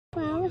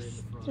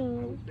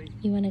store.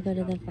 You want to go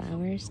to the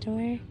flower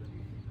store?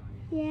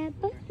 Yeah,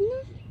 but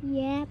first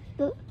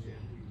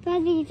we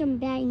need some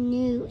bad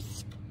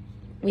news.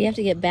 We have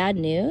to get bad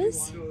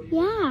news?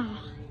 Yeah.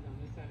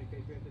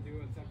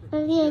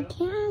 But we get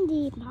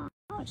candy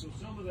bars.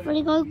 We're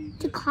to go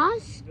to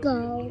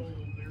Costco.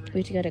 We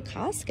have to go to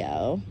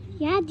Costco?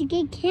 Yeah, to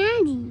get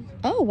candy.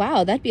 Oh,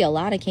 wow, that'd be a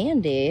lot of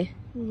candy.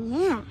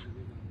 Yeah.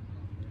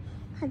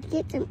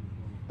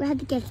 We have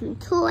to get some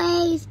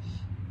toys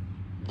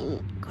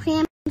and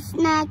graham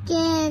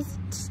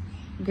snackers.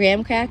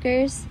 Graham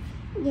crackers?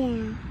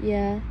 Yeah.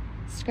 Yeah.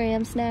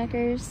 Scram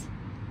snackers?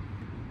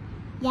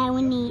 Yeah,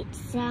 we need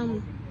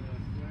some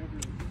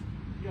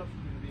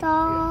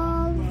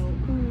dolls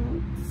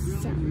and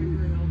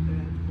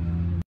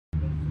some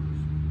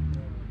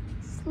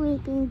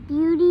Sleeping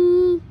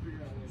Beauty.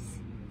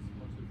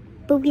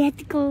 But we have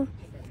to go to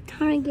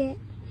Target.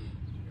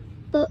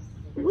 But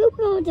we'll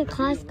go to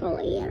Costco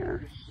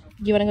later.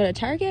 You want to go to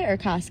Target or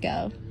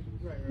Costco?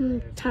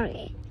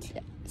 Target.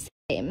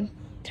 Same.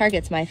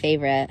 Target's my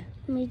favorite.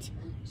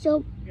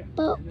 So,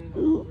 but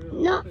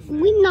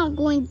we're not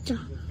going to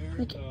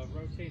Target.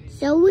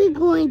 So we're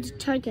going to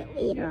Target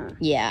later.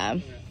 Yeah.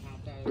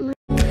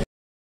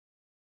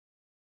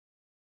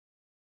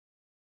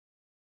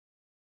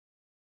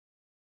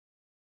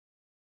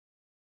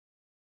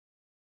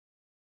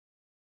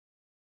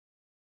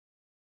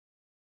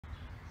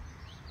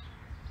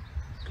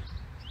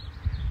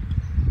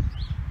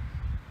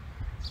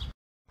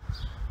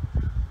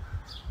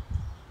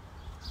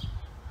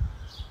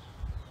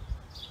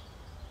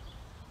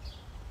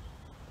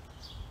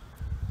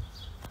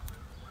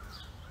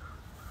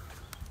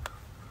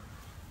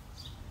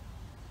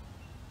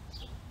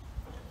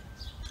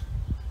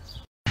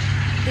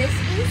 This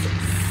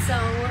is so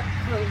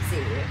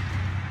cozy.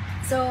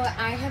 So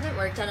I haven't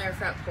worked on our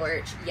front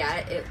porch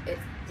yet. It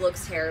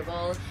looks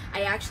terrible.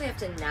 I actually have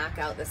to knock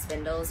out the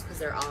spindles because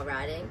they're all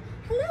rotting.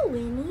 Hello,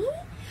 Winnie.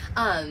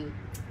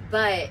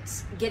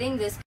 But getting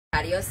this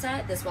patio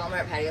set, this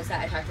Walmart patio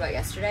set I talked about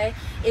yesterday,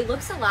 it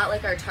looks a lot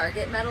like our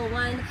Target metal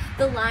one.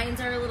 The lines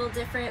are a little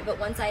different, but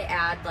once I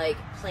add like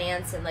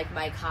plants and like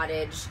my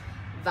cottage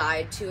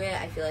vibe to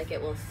it, I feel like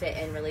it will fit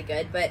in really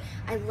good. But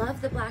I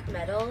love the black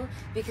metal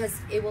because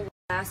it will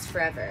last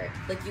forever.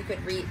 Like you could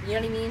you know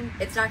what I mean?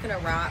 It's not gonna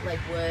rot like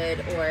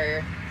wood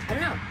or, I don't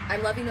know.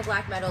 I'm loving the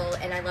black metal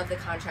and I love the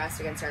contrast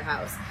against our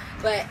house.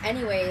 But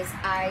anyways,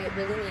 I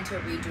really need to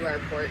redo our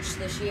porch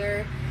this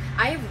year.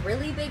 I have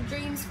really big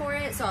dreams for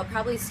it, so I'll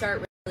probably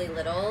start really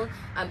little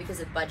because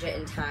of budget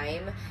and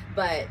time.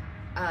 But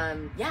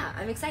yeah,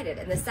 I'm excited,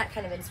 and this set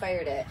kind of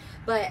inspired it.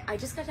 But I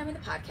just got done with a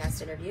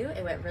podcast interview.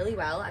 It went really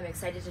well. I'm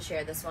excited to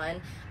share this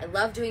one. I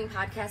love doing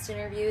podcast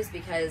interviews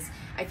because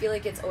I feel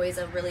like it's always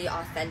a really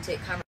authentic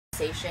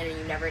conversation and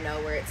you never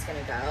know where it's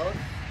gonna go.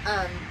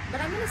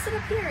 But I'm gonna sit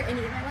up here and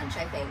eat my lunch,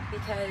 I think,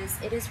 because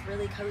it is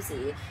really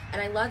cozy.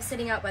 And I love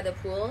sitting out by the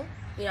pool.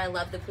 You know, I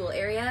love the pool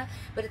area,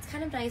 but it's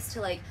kind of nice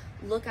to like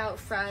look out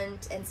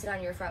front and sit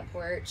on your front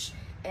porch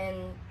and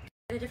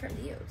a different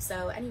view.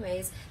 So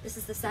anyways, this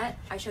is the set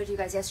I showed you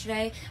guys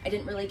yesterday. I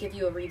didn't really give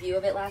you a review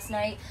of it last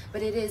night,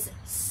 but it's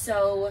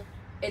so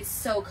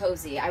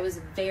cozy. I was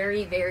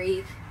very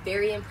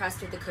impressed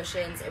with the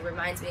cushions. It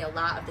reminds me a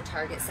lot of the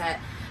Target set,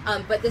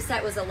 but this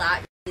set was a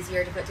lot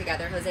easier to put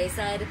together. Jose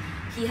said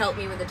he helped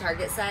me with the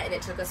Target set and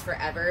it took us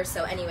forever.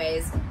 So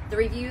anyways, the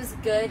review's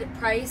good.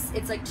 Price,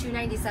 it's like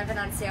 $297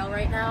 on sale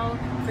right now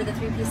for the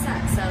 3-piece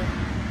set. So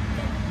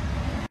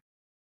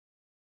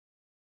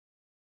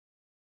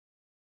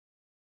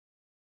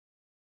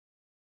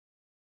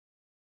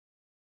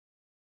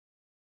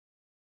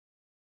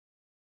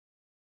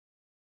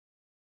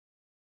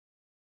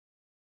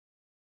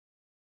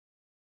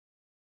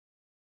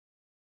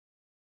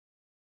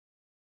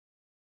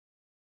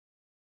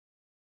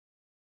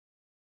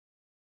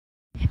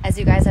as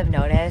you guys have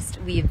noticed,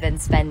 we've been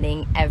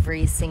spending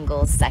every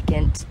single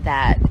second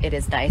that it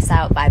is nice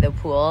out by the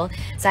pool.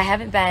 So I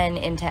haven't been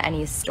into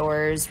any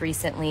stores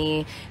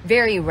recently,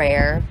 very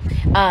rare.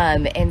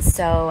 And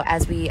so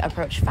as we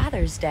approach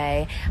Father's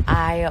Day,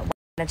 I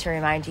wanted to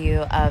remind you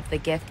of the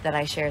gift that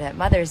I shared at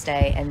Mother's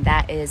Day, and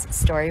that is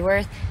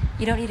Storyworth.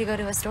 You don't need to go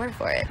to a store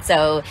for it.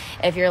 So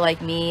if you're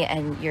like me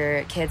and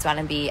your kids want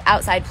to be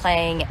outside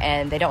playing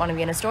and they don't want to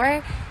be in a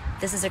store,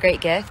 this is a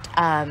great gift.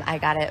 I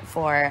got it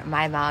for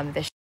my mom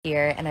this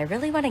year, and I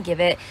really want to give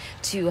it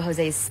to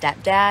Jose's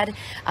stepdad.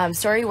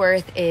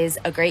 Storyworth is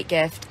a great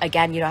gift.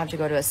 Again, you don't have to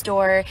go to a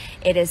store.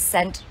 It is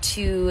sent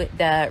to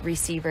the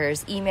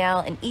receiver's email,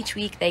 and each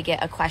week they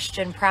get a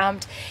question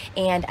prompt,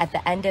 and at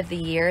the end of the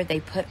year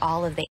they put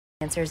all of the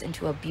answers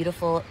into a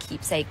beautiful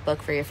keepsake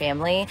book for your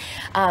family.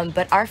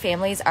 But our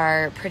families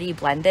are pretty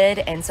blended,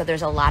 and so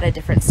there's a lot of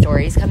different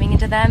stories coming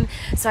into them.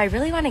 So I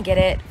really want to get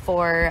it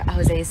for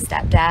Jose's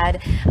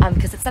stepdad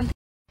because it's something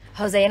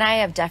Jose and I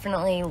have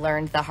definitely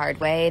learned the hard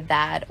way,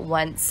 that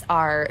once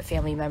our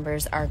family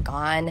members are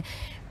gone,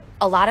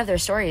 a lot of their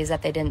stories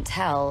that they didn't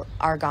tell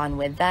are gone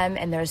with them.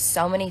 And there's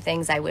so many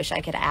things I wish I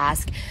could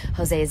ask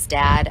Jose's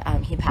dad.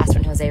 He passed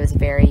when Jose was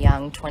very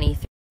young,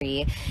 23.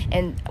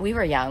 And we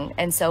were young,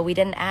 and so we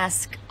didn't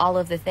ask all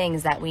of the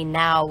things that we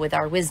now, with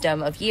our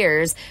wisdom of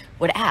years,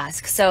 would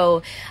ask.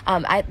 So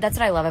that's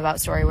what I love about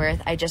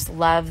Storyworth. I just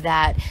love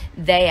that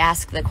they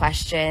ask the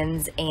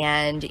questions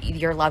and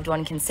your loved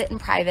one can sit in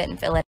private and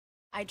fill it.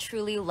 I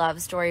truly love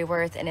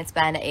Storyworth, and it's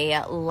been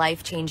a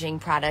life-changing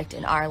product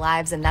in our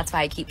lives, and that's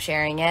why I keep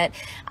sharing it.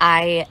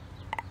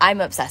 I'm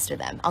obsessed with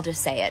them. I'll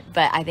just say it,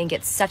 but I think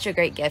it's such a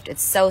great gift.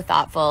 It's so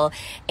thoughtful,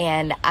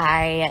 and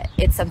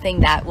it's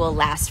something that will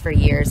last for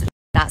years. It's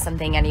not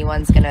something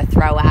anyone's gonna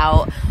throw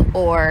out,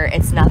 or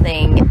it's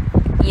nothing,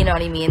 you know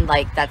what I mean,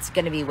 like that's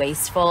gonna be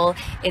wasteful.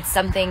 It's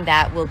something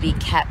that will be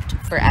kept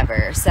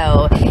forever.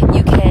 So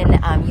you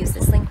can use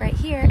this link right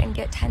here and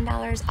get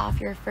 $10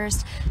 off your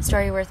first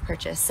Storyworth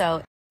purchase.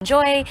 So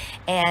enjoy,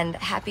 and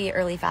happy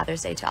early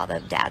Father's Day to all the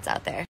dads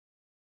out there.